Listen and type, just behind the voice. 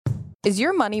Is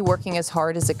your money working as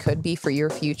hard as it could be for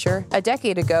your future? A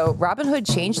decade ago, Robinhood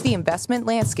changed the investment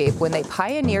landscape when they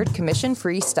pioneered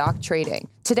commission-free stock trading.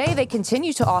 Today, they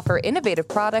continue to offer innovative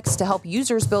products to help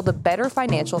users build a better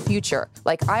financial future,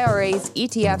 like IRAs,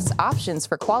 ETFs, options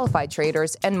for qualified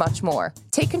traders, and much more.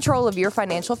 Take control of your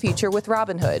financial future with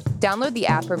Robinhood. Download the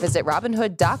app or visit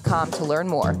Robinhood.com to learn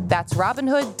more. That's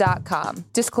Robinhood.com.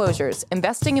 Disclosures: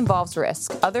 investing involves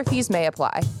risk. Other fees may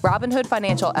apply. Robinhood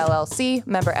Financial LLC,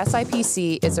 member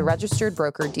SIPC, is a registered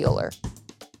broker-dealer.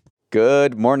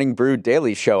 Good Morning Brew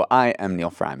Daily Show. I am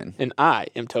Neil Fryman. And I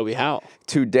am Toby Howell.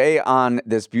 Today on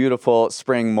this beautiful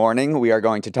spring morning, we are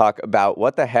going to talk about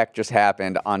what the heck just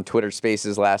happened on Twitter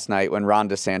Spaces last night when Ron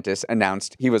DeSantis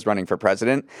announced he was running for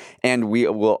president. And we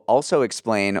will also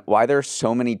explain why there are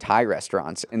so many Thai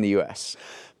restaurants in the U.S.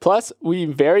 Plus, we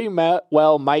very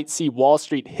well might see Wall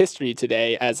Street history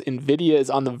today as NVIDIA is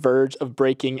on the verge of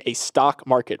breaking a stock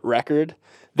market record.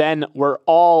 Then we're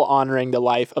all honoring the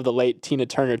life of the late Tina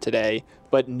Turner today,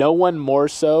 but no one more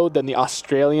so than the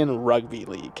Australian Rugby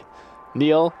League.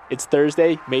 Neil, it's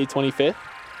Thursday, May 25th.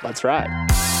 Let's ride.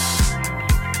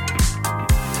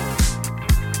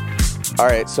 All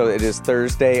right, so it is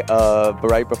Thursday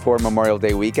right before Memorial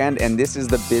Day weekend, and this is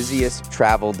the busiest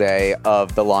travel day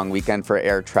of the long weekend for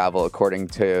air travel, according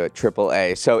to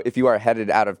AAA. So if you are headed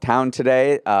out of town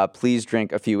today, please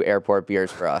drink a few airport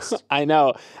beers for us. I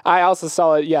know. I also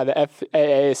saw it. Yeah, the FAA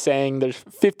is saying there's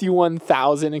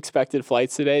 51,000 expected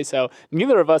flights today. So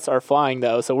neither of us are flying,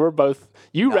 though. So we're both.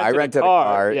 I rented a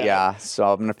car, yeah.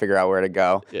 So I'm going to figure out where to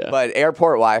go. Yeah. But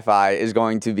airport Wi-Fi is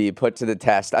going to be put to the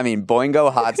test. I mean,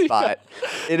 Boingo hotspot.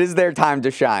 It is their time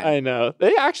to shine. I know.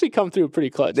 They actually come through pretty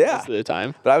clutch most of the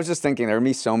time. But I was just thinking there would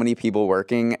be so many people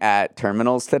working at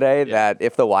terminals today that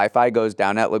if the Wi-Fi goes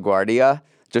down at LaGuardia,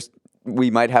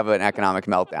 we might have an economic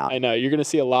meltdown. I know. You're going to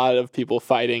see a lot of people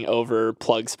fighting over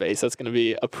plug space. That's going to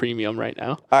be a premium right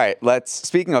now. All right.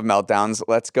 Speaking of meltdowns,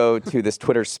 let's go to this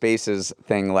Twitter Spaces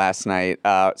thing last night.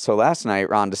 So last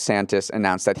night, Ron DeSantis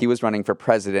announced that he was running for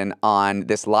president on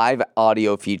this live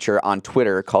audio feature on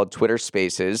Twitter called Twitter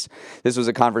Spaces. This was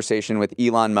a conversation with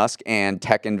Elon Musk and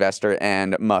tech investor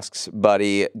and Musk's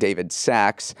buddy, David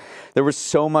Sachs. There was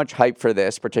so much hype for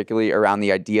this, particularly around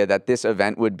the idea that this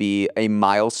event would be a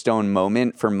milestone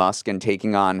moment for Musk in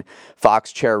taking on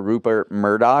Fox chair Rupert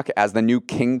Murdoch as the new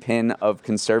kingpin of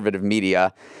conservative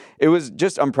media. It was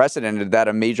just unprecedented that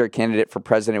a major candidate for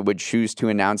president would choose to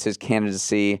announce his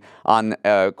candidacy on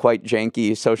a quite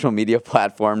janky social media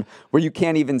platform where you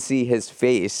can't even see his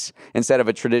face instead of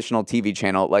a traditional TV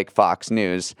channel like Fox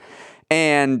News.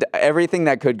 And everything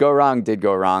that could go wrong did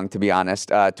go wrong, to be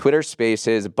honest. Twitter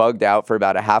Spaces bugged out for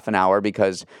about a half an hour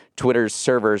because Twitter's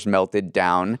servers melted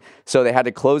down. So they had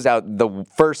to close out the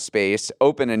first space,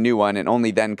 open a new one, and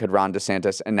only then could Ron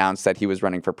DeSantis announce that he was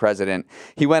running for president.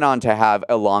 He went on to have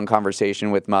a long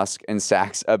conversation with Musk and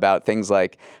Sachs about things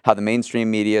like how the mainstream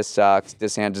media sucks,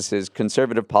 DeSantis's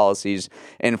conservative policies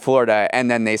in Florida, and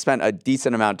then they spent a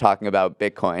decent amount talking about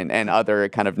Bitcoin and other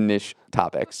kind of niche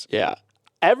topics. Yeah.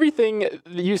 Everything,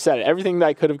 you said it, everything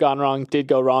that could have gone wrong did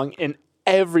go wrong, and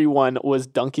everyone was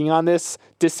dunking on this.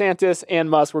 DeSantis and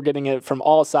Musk were getting it from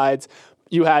all sides.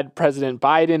 You had President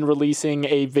Biden releasing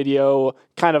a video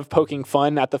kind of poking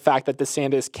fun at the fact that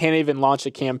DeSantis can't even launch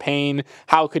a campaign.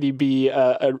 How could he be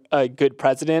a good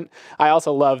president? I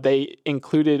also love they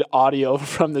included audio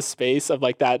from the space of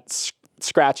like that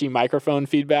scratchy microphone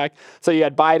feedback. So you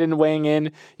had Biden weighing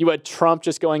in. You had Trump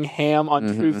just going ham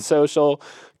on Truth Social,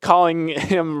 calling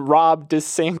him Rob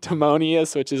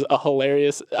DeSanctimonious, which is a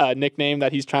hilarious nickname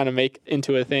that he's trying to make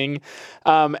into a thing.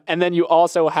 And then you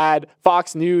also had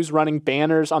Fox News running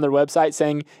banners on their website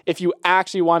saying, if you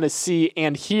actually want to see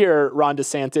and hear Ron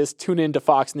DeSantis, tune into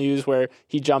Fox News, where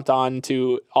he jumped on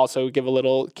to also give a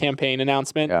little campaign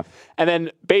announcement. Yeah. And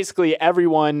then basically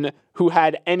everyone who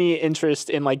had any interest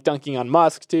in like dunking on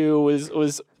Musk too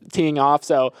was teeing off.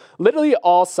 So literally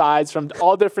all sides from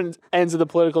all different ends of the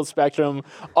political spectrum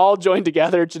all joined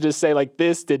together to just say like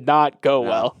this did not go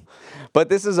well. But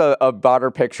this is a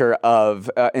broader picture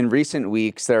of, in recent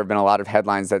weeks, there have been a lot of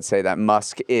headlines that say that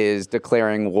Musk is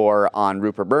declaring war on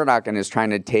Rupert Murdoch and is trying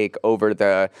to take over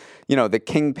the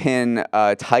kingpin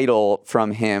title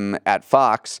from him at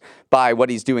Fox by what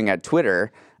he's doing at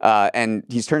Twitter. And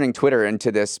he's turning Twitter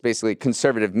into this basically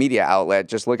conservative media outlet.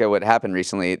 Just look at what happened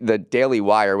recently. The Daily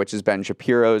Wire, which is Ben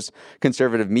Shapiro's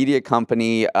conservative media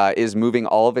company, is moving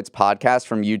all of its podcasts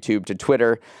from YouTube to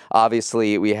Twitter.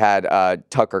 Obviously, we had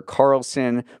Tucker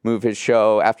Carlson move his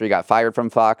show after he got fired from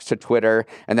Fox to Twitter.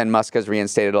 And then Musk has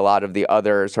reinstated a lot of the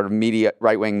other sort of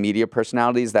right-wing media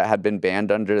personalities that had been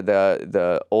banned under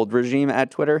the old regime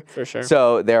at Twitter. For sure.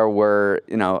 So there were,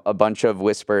 a bunch of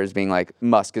whispers being like,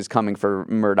 Musk is coming for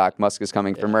Murdoch, Musk is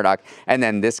coming for Murdoch. And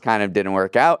then this kind of didn't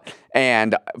work out.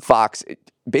 And Fox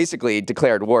basically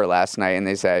declared war last night. And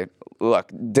they say,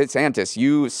 look, DeSantis,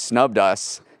 you snubbed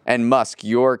us. And Musk,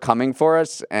 you're coming for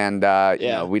us. And,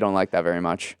 we don't like that very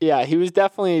much. Yeah, he was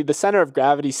definitely, the center of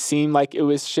gravity seemed like it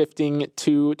was shifting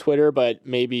to Twitter, but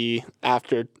maybe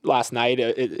after last night,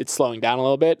 it's slowing down a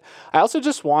little bit. I also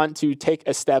just want to take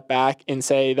a step back and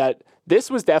say that this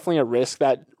was definitely a risk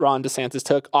that Ron DeSantis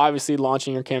took. Obviously,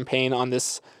 launching your campaign on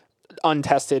this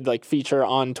untested feature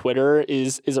on Twitter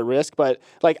is a risk, but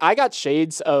I got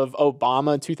shades of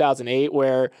Obama 2008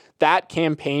 where that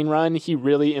campaign run, he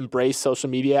really embraced social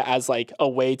media as a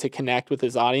way to connect with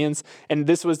his audience. And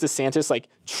this was DeSantis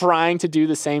trying to do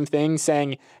the same thing,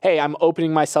 saying, hey, I'm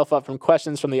opening myself up from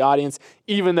questions from the audience,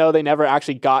 even though they never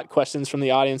actually got questions from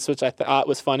the audience, which I thought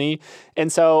was funny.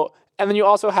 And then you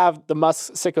also have the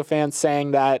Musk sycophants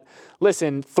saying that,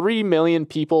 listen, 3 million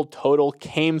people total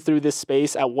came through this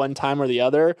space at one time or the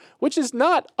other, which is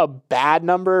not a bad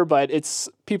number, but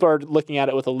people are looking at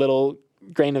it with a little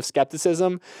grain of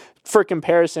skepticism. For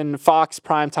comparison, Fox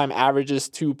primetime averages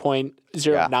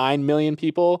 2.09 million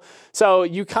people. So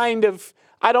you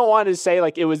I don't want to say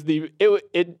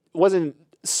it wasn't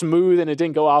smooth and it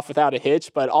didn't go off without a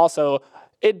hitch, but also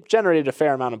it generated a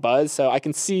fair amount of buzz, so I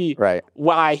can see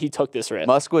why he took this risk.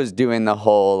 Musk was doing the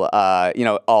whole,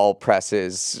 all press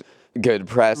is good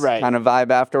press kind of vibe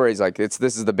after. He's like, this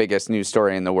is the biggest news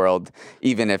story in the world,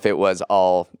 even if it was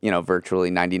all,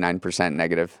 virtually 99%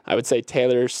 negative. I would say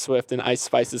Taylor Swift and Ice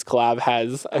Spice's collab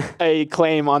has a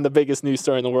claim on the biggest news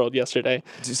story in the world yesterday.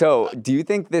 So do you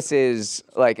think this is,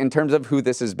 in terms of who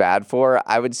this is bad for,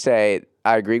 I would say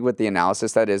I agree with the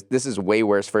analysis that this is way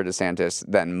worse for DeSantis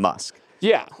than Musk.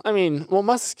 Yeah, I mean,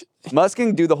 Musk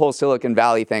can do the whole Silicon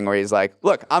Valley thing where he's like,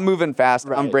 look, I'm moving fast.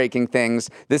 I'm breaking things.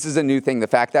 This is a new thing. The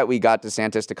fact that we got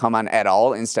DeSantis to come on at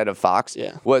all instead of Fox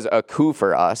was a coup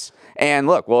for us. And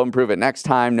look, we'll improve it next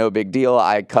time. No big deal.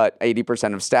 I cut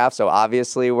 80% of staff, so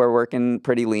obviously we're working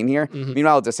pretty lean here. Mm-hmm.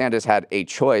 Meanwhile, DeSantis had a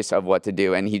choice of what to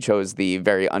do, and he chose the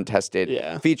very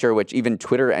untested feature, which even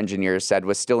Twitter engineers said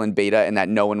was still in beta and that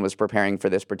no one was preparing for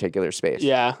this particular space.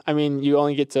 Yeah, I mean, you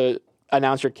only get to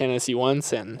announce your candidacy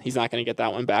once, and he's not going to get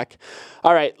that one back.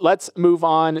 All right, let's move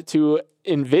on to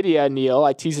NVIDIA, Neil.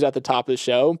 I teased it at the top of the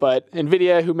show, but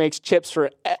NVIDIA, who makes chips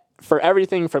for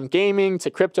everything from gaming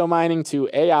to crypto mining to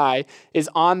AI, is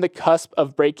on the cusp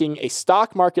of breaking a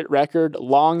stock market record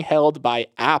long held by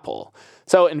Apple.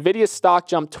 So NVIDIA's stock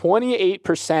jumped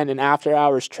 28% in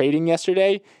after-hours trading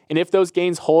yesterday, and if those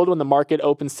gains hold when the market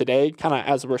opens today, kind of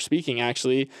as we're speaking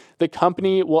actually, the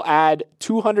company will add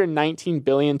 $219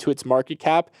 billion to its market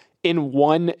cap in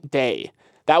one day.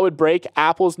 That would break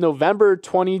Apple's November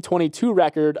 2022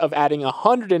 record of adding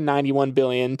 $191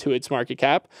 billion to its market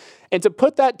cap. And to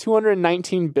put that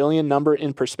 $219 billion number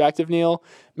in perspective, Neil,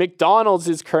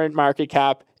 McDonald's current market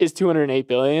cap is $208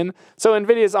 billion. So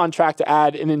NVIDIA is on track to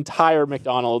add an entire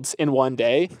McDonald's in one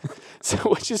day,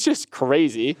 which is just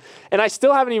crazy. And I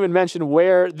still haven't even mentioned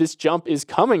where this jump is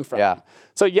coming from. Yeah.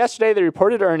 So yesterday they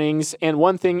reported earnings, and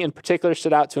one thing in particular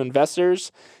stood out to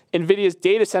investors. NVIDIA's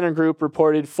data center group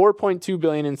reported $4.2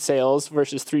 billion in sales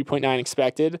versus $3.9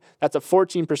 expected. That's a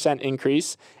 14%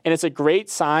 increase. And it's a great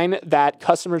sign that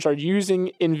customers are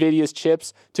using NVIDIA's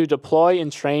chips to deploy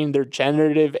and train their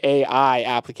generative AI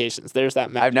applications. There's that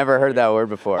magic. I've never heard that word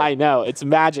before. I know, it's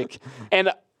magic.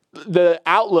 And the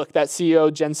outlook that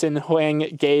CEO Jensen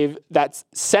Huang gave that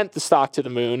sent the stock to the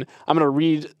moon, I'm going to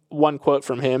read one quote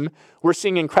from him. We're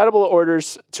seeing incredible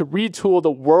orders to retool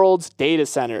the world's data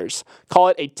centers. Call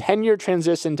it a 10-year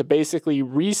transition to basically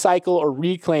recycle or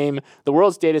reclaim the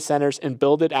world's data centers and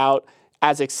build it out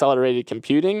as accelerated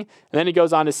computing. And then he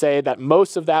goes on to say that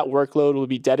most of that workload will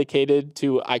be dedicated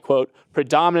to, I quote,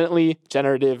 predominantly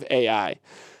generative AI.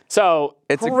 So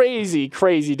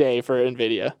crazy day for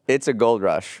NVIDIA. It's a gold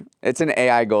rush. It's an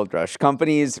AI gold rush.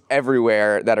 Companies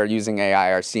everywhere that are using AI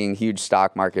are seeing huge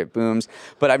stock market booms.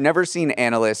 But I've never seen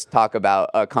analysts talk about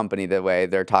a company the way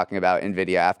they're talking about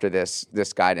NVIDIA after this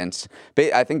guidance.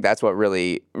 But I think that's what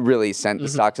really sent the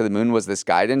stock to the moon was this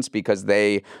guidance, because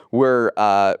they were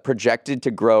projected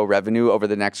to grow revenue over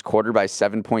the next quarter by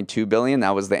 $7.2 billion.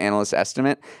 That was the analyst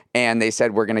estimate. And they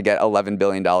said we're going to get $11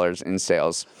 billion in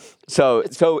sales. So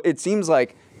it seems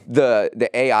like the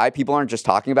AI, people aren't just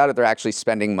talking about it, they're actually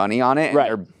spending money on it. Right.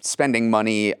 And they're spending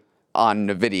money on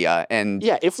NVIDIA. And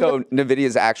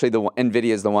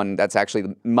NVIDIA is the one that's actually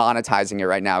monetizing it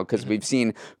right now, because we've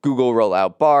seen Google roll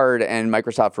out Bard and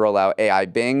Microsoft roll out AI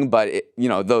Bing, but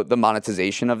the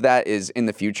monetization of that is in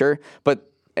the future. But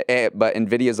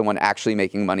NVIDIA is the one actually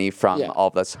making money from all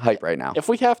of this hype right now. If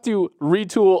we have to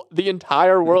retool the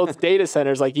entire world's data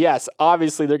centers, yes,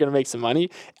 obviously they're going to make some money.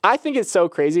 I think it's so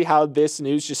crazy how this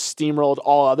news just steamrolled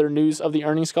all other news of the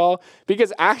earnings call,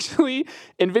 because actually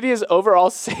NVIDIA's overall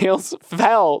sales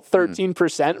fell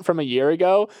 13% from a year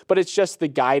ago, but it's just the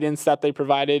guidance that they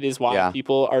provided is why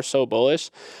people are so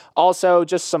bullish. Also,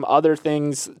 just some other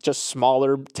things, just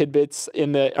smaller tidbits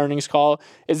in the earnings call,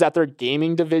 is that their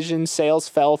gaming division sales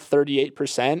fell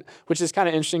 38%, which is kind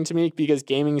of interesting to me because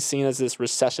gaming is seen as this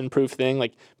recession-proof thing.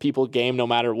 Like, people game no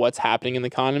matter what's happening in the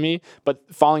economy. But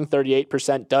falling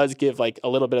 38% does give a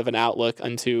little bit of an outlook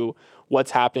into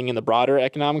what's happening in the broader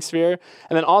economic sphere.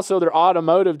 And then also their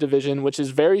automotive division, which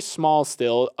is very small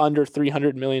still, under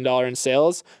 $300 million in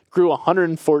sales, grew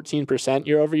 114%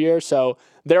 year over year. So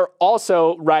they're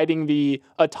also riding the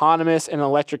autonomous and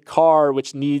electric car,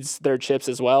 which needs their chips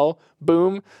as well.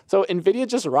 Boom. So NVIDIA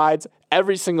just rides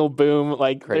every single boom.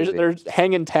 They're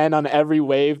hanging 10 on every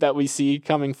wave that we see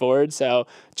coming forward. So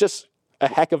just a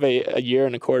heck of a year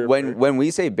and a quarter. When we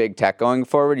say big tech going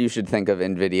forward, you should think of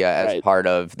NVIDIA as part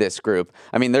of this group.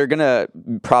 I mean, they're going to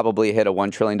probably hit a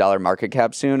 $1 trillion market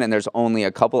cap soon, and there's only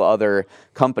a couple other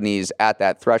companies at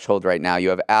that threshold right now. You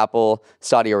have Apple,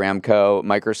 Saudi Aramco,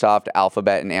 Microsoft,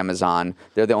 Alphabet, and Amazon.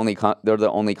 They're the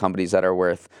only companies that are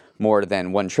worth more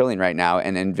than $1 trillion right now,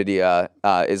 and NVIDIA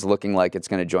is looking like it's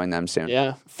going to join them soon.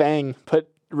 Yeah, FANG,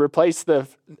 replace the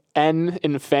N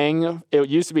in FANG. It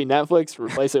used to be Netflix.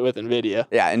 Replace it with NVIDIA.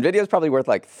 Yeah, NVIDIA is probably worth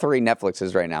 3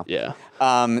 Netflixes right now. Yeah.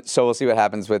 So we'll see what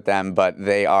happens with them, but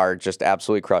they are just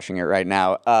absolutely crushing it right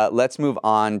now. Let's move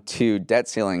on to debt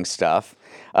ceiling stuff.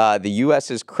 The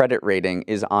U.S.'s credit rating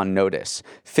is on notice.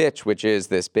 Fitch, which is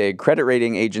this big credit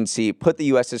rating agency, put the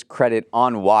U.S.'s credit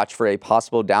on watch for a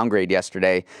possible downgrade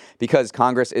yesterday because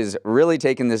Congress is really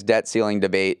taking this debt ceiling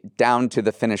debate down to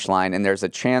the finish line, and there's a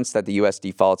chance that the U.S.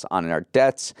 defaults on our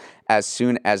debts as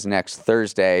soon as next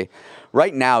Thursday.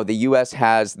 Right now, the U.S.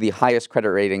 has the highest credit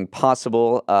rating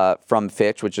possible from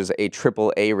Fitch, which is a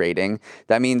AAA rating.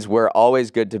 That means we're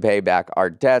always good to pay back our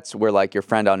debts. We're like your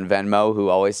friend on Venmo who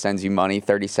always sends you money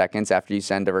 30 seconds after you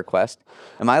send a request.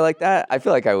 Am I like that? I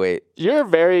feel like I wait. You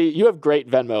have great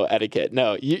Venmo etiquette.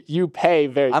 No, you pay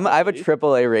very I have a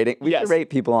AAA rating. We should rate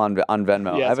people on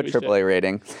Venmo. Yes, I have a AAA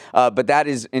rating. But that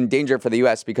is in danger for the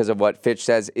U.S. because of what Fitch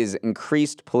says is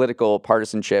increased political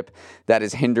partisanship that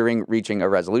is hindering reaching a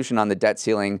resolution on the debt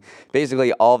ceiling.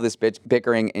 Basically, all of this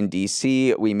bickering in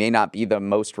D.C., we may not be the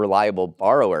most reliable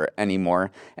borrower anymore.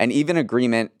 And even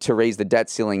agreement to raise the debt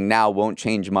ceiling now won't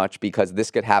change much because this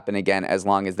could happen again as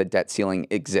long as the debt ceiling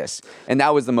exists. And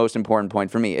that was the most important point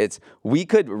for me. It's we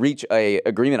could reach a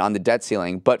agreement on the debt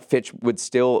ceiling, but Fitch would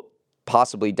still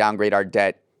possibly downgrade our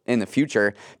debt in the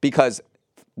future because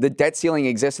the debt ceiling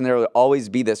exists and there will always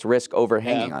be this risk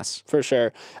overhanging us. For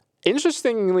sure.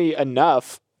 Interestingly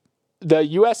enough, the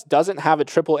U.S. doesn't have a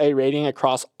AAA rating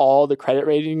across all the credit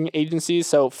rating agencies.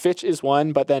 So Fitch is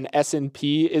one, but then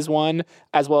S&P is one,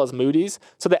 as well as Moody's.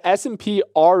 So the S&P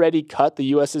already cut the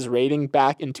U.S.'s rating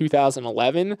back in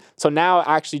 2011. So now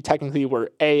actually technically we're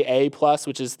AA+,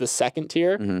 which is the second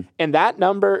tier. Mm-hmm. And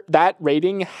that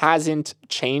rating hasn't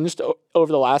changed over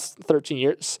the last 13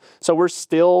 years. So we're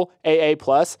still AA+.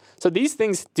 So these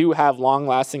things do have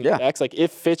long-lasting effects. Like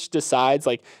if Fitch decides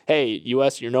hey,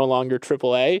 U.S., you're no longer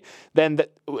AAA, then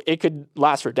it could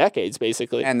last for decades,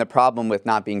 basically. And the problem with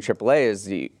not being AAA is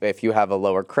if you have a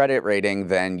lower credit rating,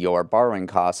 then your borrowing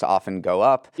costs often go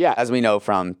up, as we know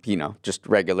from, just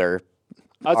regular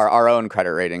our own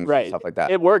credit ratings and stuff like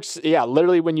that. It works. Yeah,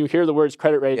 literally when you hear the words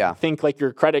credit rating, think like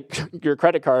your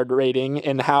credit card rating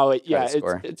and how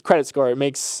it's credit score. It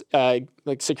makes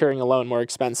securing a loan more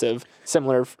expensive,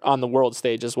 similar on the world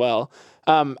stage as well.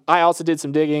 I also did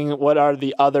some digging. What are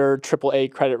the other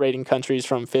AAA credit rating countries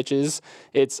from Fitch's?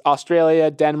 It's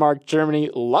Australia, Denmark, Germany,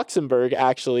 Luxembourg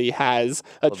actually has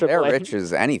a AAA. They're rich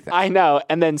as anything. I know,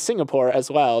 and then Singapore as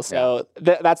well. So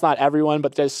that's not everyone,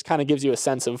 but just kind of gives you a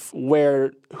sense of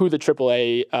who the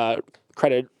AAA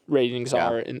credit ratings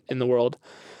are in the world.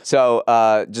 So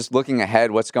just looking ahead,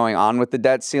 what's going on with the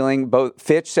debt ceiling?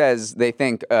 Fitch says they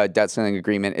think a debt ceiling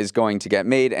agreement is going to get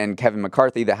made, and Kevin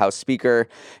McCarthy, the House Speaker,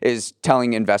 is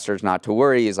telling investors not to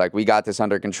worry. He's like, we got this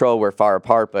under control. We're far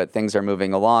apart, but things are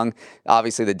moving along.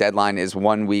 Obviously, the deadline is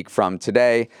 1 week from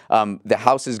today. The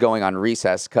House is going on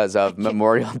recess because of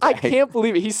Memorial Day. I can't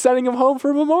believe it. He's sending him home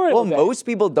for Memorial Day. Well, most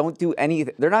people don't do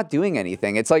anything. They're not doing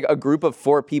anything. It's like a group of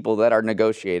 4 people that are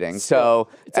negotiating. So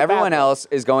everyone else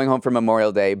is going home for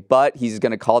Memorial Day, but he's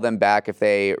going to call them back if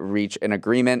they reach an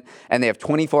agreement, and they have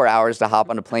 24 hours to hop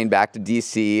on a plane back to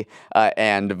D.C.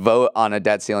 And vote on a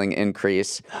debt ceiling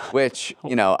increase, which,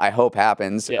 I hope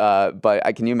happens.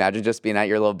 But can you imagine just being at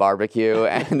your little barbecue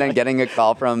and then getting a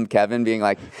call from Kevin being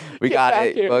like, we got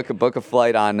it, book a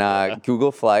flight on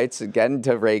Google Flights, get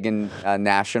into Reagan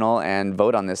National and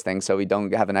vote on this thing so we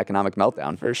don't have an economic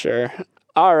meltdown. For sure.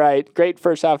 All right, great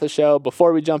first half of the show.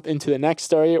 Before we jump into the next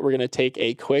story, we're going to take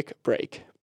a quick break.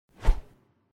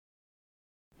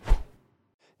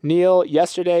 Neil,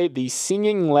 yesterday, the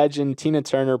singing legend Tina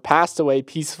Turner passed away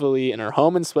peacefully in her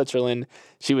home in Switzerland.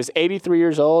 She was 83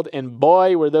 years old, and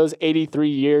boy, were those 83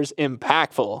 years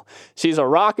impactful. She's a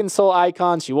rock and soul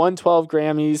icon. She won 12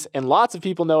 Grammys, and lots of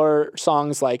people know her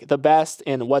songs like The Best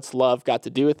and What's Love Got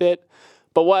to Do With It.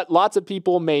 But what lots of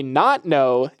people may not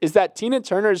know is that Tina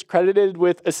Turner is credited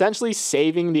with essentially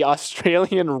saving the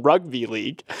Australian Rugby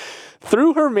League.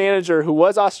 Through her manager, who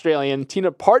was Australian,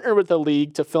 Tina partnered with the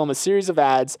league to film a series of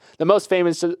ads, the most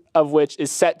famous of which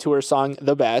is set to her song,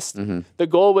 The Best. Mm-hmm. The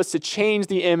goal was to change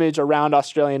the image around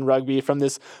Australian rugby from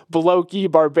this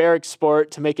blokey, barbaric sport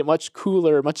to make it much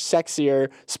cooler, much sexier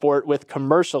sport with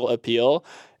commercial appeal.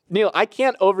 Neil, I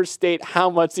can't overstate how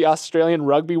much the Australian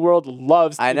rugby world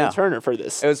loves Tina Turner for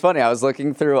this. It was funny. I was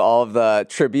looking through all of the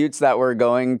tributes that were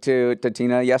going to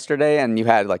Tina yesterday, and you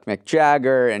had like Mick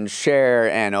Jagger and Cher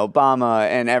and Obama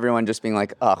and everyone just being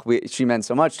like, she meant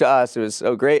so much to us. It was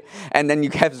so great. And then you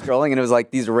kept scrolling, and it was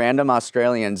like these random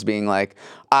Australians being like,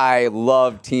 I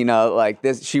love Tina. Like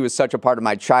this, she was such a part of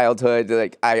my childhood.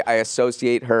 Like I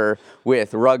associate her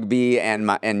with rugby and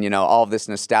all of this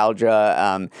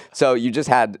nostalgia. So you just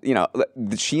had,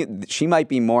 she might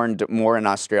be more in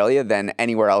Australia than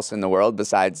anywhere else in the world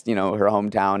besides, her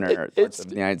hometown or parts of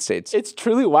the United States. It's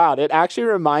truly wild. It actually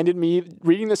reminded me,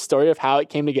 reading the story of how it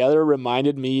came together,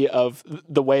 reminded me of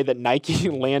the way that Nike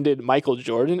landed Michael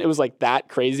Jordan. It was like that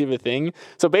crazy of a thing.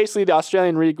 So basically the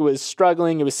Australian League was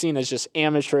struggling. It was seen as just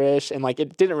amateurish and like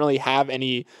it didn't really have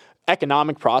any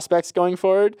economic prospects going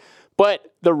forward. But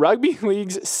the rugby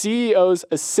league's CEO's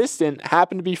assistant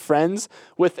happened to be friends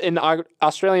with an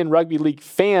Australian rugby league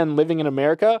fan living in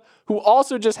America who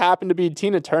also just happened to be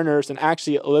Tina Turner's and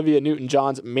actually Olivia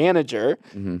Newton-John's manager.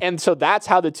 Mm-hmm. And so that's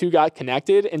how the two got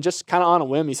connected. And just kind of on a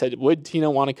whim, he said, would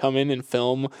Tina want to come in and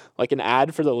film like an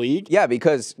ad for the league? Yeah,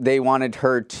 because they wanted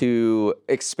her to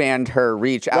expand her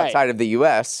reach outside of the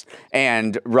U.S.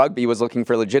 and rugby was looking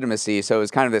for legitimacy. So it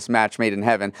was kind of this match made in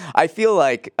heaven. I feel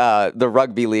like the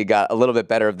rugby league got a little bit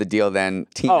better of the deal than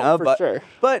Tina. Sure.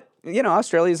 But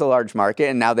Australia's a large market,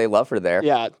 and now they love her there.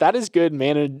 Yeah, that is good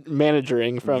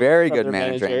managering from very from good their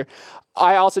managing. Manager.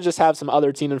 I also just have some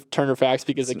other Tina Turner facts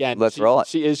because, again,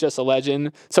 she is just a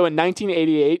legend. So in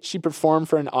 1988, she performed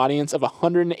for an audience of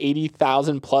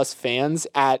 180,000 plus fans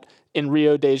in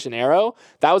Rio de Janeiro.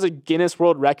 That was a Guinness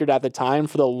World Record at the time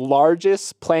for the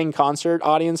largest playing concert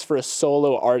audience for a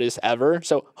solo artist ever.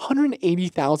 So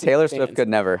 180,000 Taylor fans. Swift could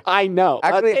never. I know.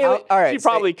 Actually, all right. She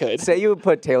probably could. Say you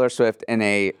put Taylor Swift on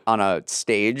a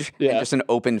stage in just an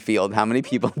open field. How many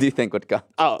people do you think would go?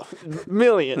 Oh,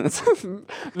 millions.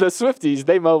 The Swifties,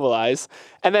 they mobilize.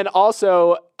 And then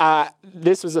also,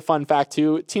 this was a fun fact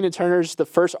too. Tina Turner's the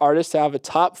first artist to have a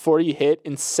top 40 hit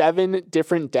in 7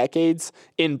 different decades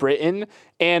in Britain.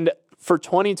 And for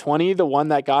 2020, the one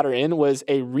that got her in was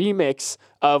a remix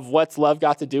of What's Love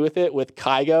Got to Do With It with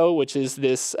Kygo, which is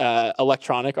this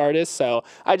electronic artist. So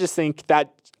I just think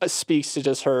that speaks to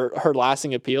just her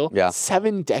lasting appeal. Yeah.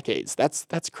 7 decades.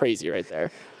 That's crazy right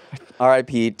there.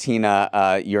 R.I.P.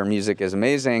 Tina, your music is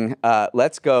amazing.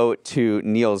 Let's go to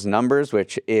Neil's numbers,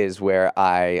 which is where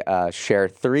I share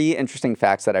 3 interesting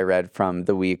facts that I read from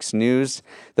the week's news.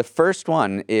 The first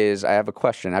one is, I have a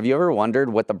question. Have you ever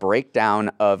wondered what the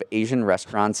breakdown of Asian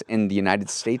restaurants in the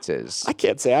United States is? I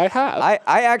can't say I have. I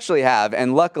actually have,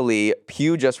 and luckily,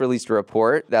 Pew just released a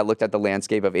report that looked at the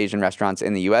landscape of Asian restaurants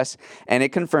in the U.S., and it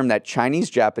confirmed that Chinese,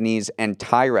 Japanese, and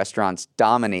Thai restaurants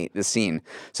dominate the scene.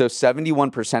 So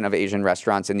 71% of Asian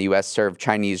restaurants in the U.S. serve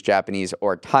Chinese, Japanese,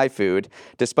 or Thai food,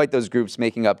 despite those groups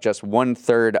making up just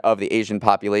 1/3 of the Asian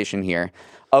population here.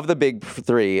 Of the big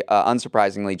 3,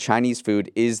 unsurprisingly, Chinese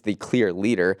food is the clear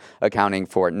leader, accounting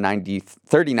for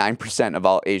 39% of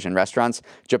all Asian restaurants.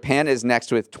 Japan is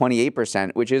next with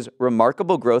 28%, which is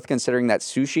remarkable growth considering that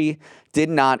sushi did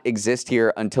not exist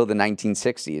here until the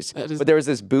 1960s. But there was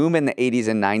this boom in the 80s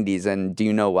and 90s, and do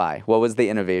you know why? What was the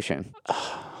innovation?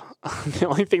 The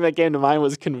only thing that came to mind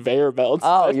was conveyor belts.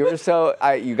 Oh, you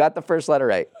got the first letter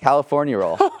right. California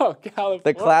roll. Oh, California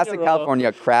The classic roll.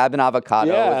 California crab and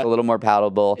avocado was a little more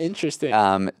palatable.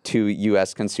 Interesting. To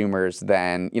U.S. consumers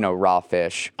than, raw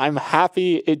fish. I'm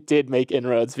happy it did make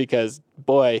inroads because,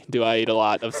 boy, do I eat a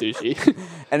lot of sushi.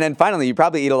 And then finally, you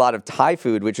probably eat a lot of Thai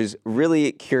food, which is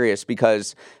really curious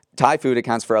because Thai food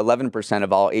accounts for 11%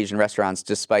 of all Asian restaurants,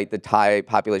 despite the Thai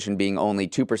population being only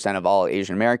 2% of all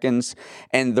Asian Americans.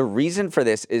 And the reason for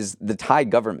this is the Thai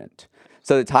government.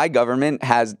 So the Thai government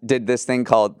did this thing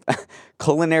called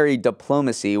culinary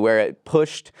diplomacy, where it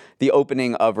pushed the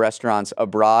opening of restaurants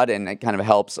abroad, and it kind of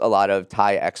helps a lot of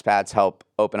Thai expats help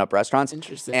open up restaurants.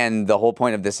 Interesting. And the whole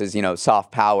point of this is,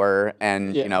 soft power,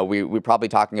 and we're probably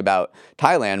talking about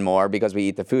Thailand more because we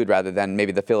eat the food rather than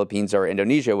maybe the Philippines or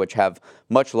Indonesia, which have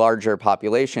much larger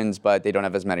populations, but they don't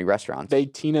have as many restaurants. They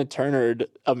Tina Turnered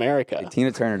America. They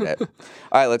Tina Turnered it.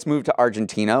 All right, let's move to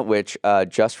Argentina, which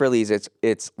just released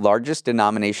its largest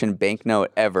denomination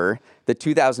banknote ever, the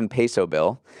 2,000 peso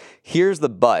bill. Here's the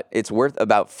but. It's worth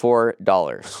about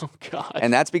 $4. Oh, God.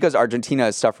 And that's because Argentina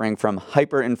is suffering from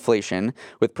hyperinflation,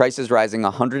 with prices rising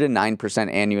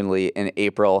 109% annually in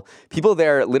April. People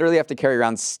there literally have to carry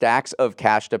around stacks of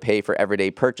cash to pay for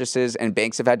everyday purchases, and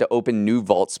banks have had to open new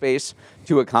vault space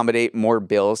to accommodate more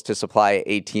bills to supply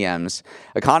ATMs.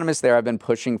 Economists there have been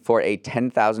pushing for a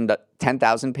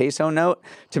 10,000 peso note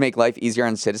to make life easier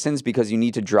on citizens, because you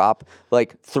need to drop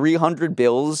like 300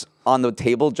 bills on the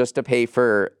table just to pay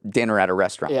for dinner at a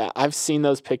restaurant. Yeah, I've seen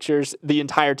those pictures. The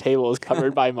entire table is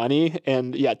covered by money,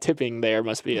 and tipping there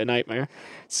must be a nightmare.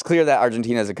 It's clear that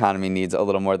Argentina's economy needs a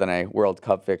little more than a World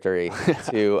Cup victory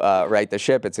to right the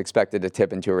ship. It's expected to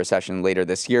tip into a recession later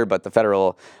this year, but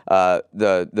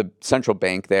the central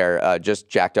bank there just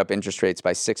jacked up interest rates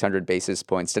by 600 basis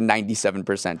points to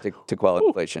 97% to quell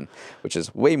inflation, which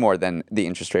is way more than the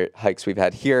interest rate hikes we've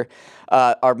had here.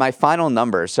 Are my final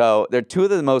number. So they're 2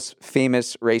 of the most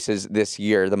famous races this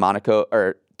year,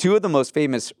 two of the most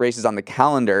famous races on the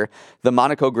calendar, the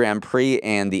Monaco Grand Prix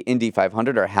and the Indy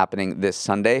 500, are happening this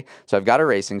Sunday. So I've got a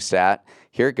racing stat.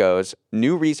 Here it goes.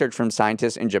 New research from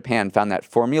scientists in Japan found that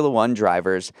Formula One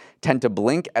drivers tend to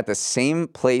blink at the same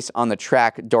place on the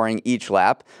track during each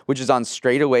lap, which is on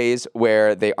straightaways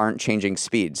where they aren't changing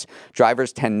speeds.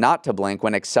 Drivers tend not to blink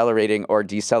when accelerating or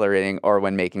decelerating or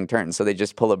when making turns. So they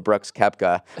just pull a Brooks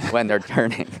Koepka when they're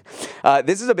turning.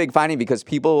 This is a big finding because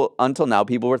until now,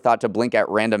 people were thought to blink at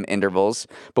random intervals.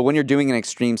 But when you're doing an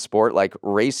extreme sport like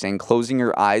racing, closing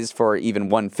your eyes for even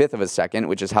 1/5 of a second,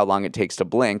 which is how long it takes to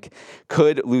blink,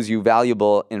 could lose you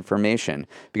valuable information,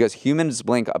 because humans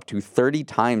blink up to 30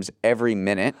 times every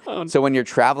minute. So when you're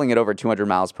traveling at over 200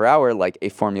 miles per hour, like a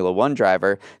Formula One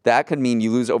driver, that could mean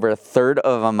you lose over 1/3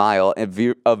 of a mile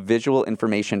of visual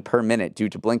information per minute due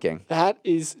to blinking. That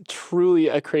is truly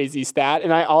a crazy stat.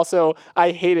 And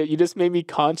I hate it. You just made me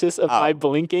conscious of my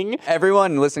blinking.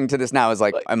 Everyone listening to this now is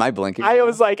like, am I blinking? I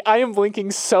was like, I am blinking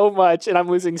so much and I'm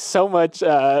losing so much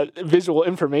visual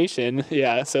information.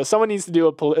 Yeah. So someone needs to do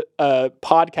a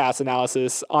podcast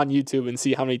analysis on YouTube and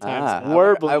see how many times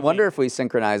we're blinking. I wonder if we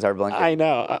synchronize our blinking. I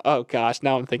know. Oh, gosh.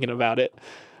 Now I'm thinking about it.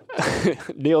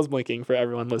 Neil's blinking for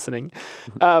everyone listening.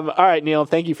 All right, Neil,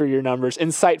 thank you for your numbers.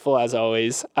 Insightful as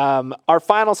always. Our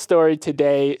final story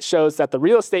today shows that the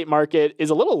real estate market is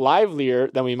a little livelier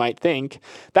than we might think.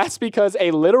 That's because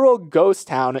a literal ghost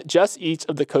town just east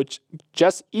of the Coachella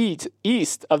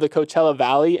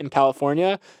Valley in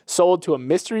California sold to a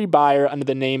mystery buyer under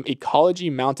the name Ecology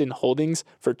Mountain Holdings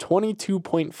for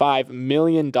 $22.5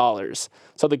 million.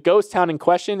 So the ghost town in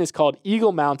question is called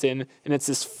Eagle Mountain, and it's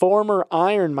this former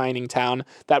iron mining town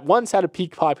that once had a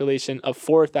peak population of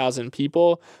 4,000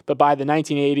 people, but by the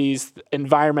 1980s,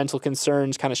 environmental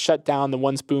concerns kind of shut down the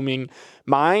once booming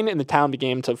mine, and the town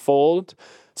began to fold.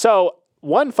 So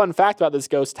one fun fact about this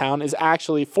ghost town is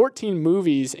actually 14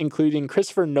 movies, including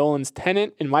Christopher Nolan's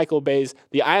Tenet and Michael Bay's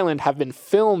The Island, have been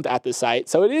filmed at the site,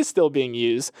 so it is still being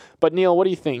used. But Neil, what do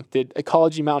you think? Did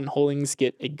Ecology Mountain Holdings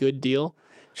get a good deal?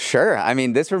 Sure. I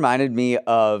mean, this reminded me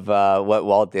of what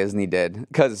Walt Disney did,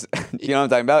 because you know what I'm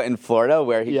talking about, in Florida,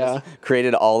 where he just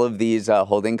created all of these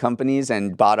holding companies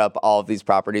and bought up all of these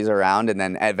properties around, and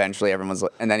then eventually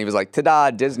and then he was like,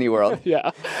 ta-da, Disney World.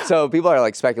 Yeah. So people are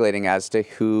like speculating as to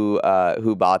who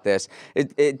bought this.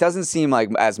 It doesn't seem like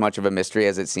as much of a mystery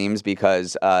as it seems,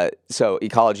 because so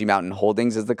Ecology Mountain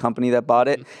Holdings is the company that bought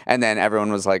it, and then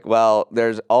everyone was like, well,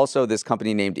 there's also this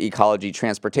company named Ecology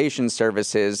Transportation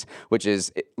Services, which is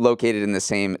located in the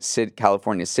same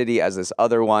California city as this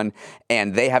other one,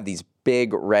 and they have these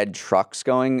big red trucks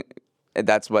going.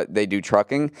 That's what they do,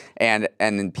 trucking, and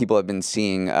then people have been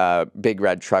seeing big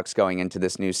red trucks going into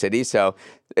this new city. So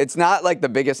it's not like the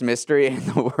biggest mystery in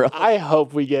the world. I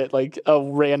hope we get like a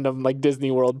random like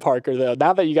Disney World parker though.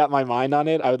 Now that you got my mind on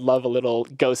it, I would love a little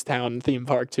ghost town theme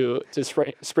park to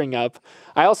spring up.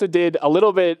 I also did a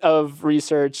little bit of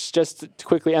research just to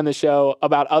quickly end the show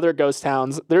about other ghost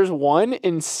towns. There's one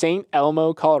in St.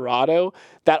 Elmo, Colorado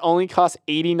that only costs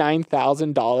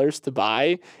 $89,000 to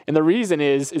buy. And the reason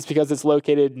is because it's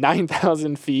located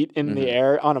 9,000 feet in the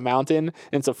air on a mountain,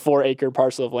 and it's a 4-acre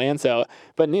parcel of land. So,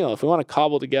 but Neil, if we want to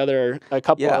cobble together a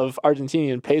couple of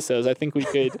Argentinian pesos, I think we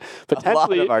could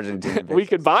potentially a lot of Argentinian pesos. We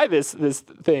could buy this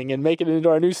thing and make it into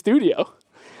our new studio.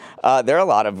 There are a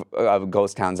lot of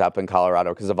ghost towns up in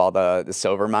Colorado because of all the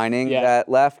silver mining that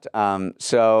left.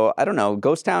 So I don't know.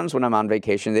 Ghost towns, when I'm on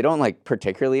vacation, they don't like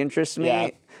particularly interest me. Yeah.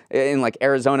 In like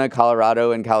Arizona,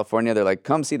 Colorado, and California, they're like,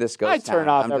 come see this ghost town. I turn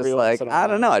off I'm every just once like, in a while. I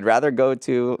don't know. I'd rather go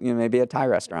to maybe a Thai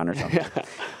restaurant or something.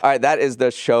 All right, that is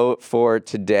the show for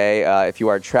today. If you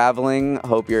are traveling,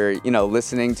 hope you're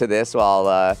listening to this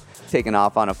while taking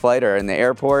off on a flight or in the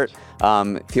airport.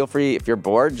 Feel free, if you're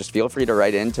bored, just feel free to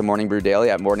write in to Morning Brew Daily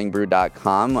at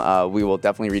morningbrew.com. We will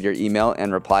definitely read your email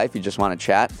and reply if you just want to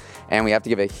chat. And we have to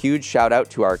give a huge shout out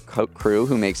to our crew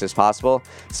who makes this possible.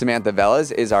 Samantha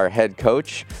Velas is our head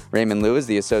coach. Raymond Liu is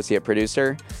the associate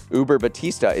producer. Uber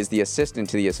Batista is the assistant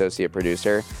to the associate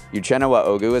producer. Uchenna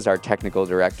Ogu is our technical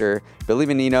director. Billy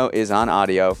Menino is on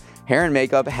audio. Hair and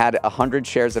Makeup had 100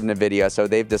 shares of NVIDIA, so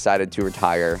they've decided to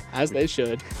retire. As they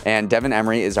should. And Devin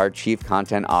Emery is our chief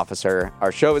content officer.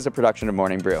 Our show is a production of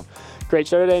Morning Brew. Great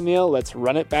show today, Neil. Let's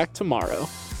run it back tomorrow.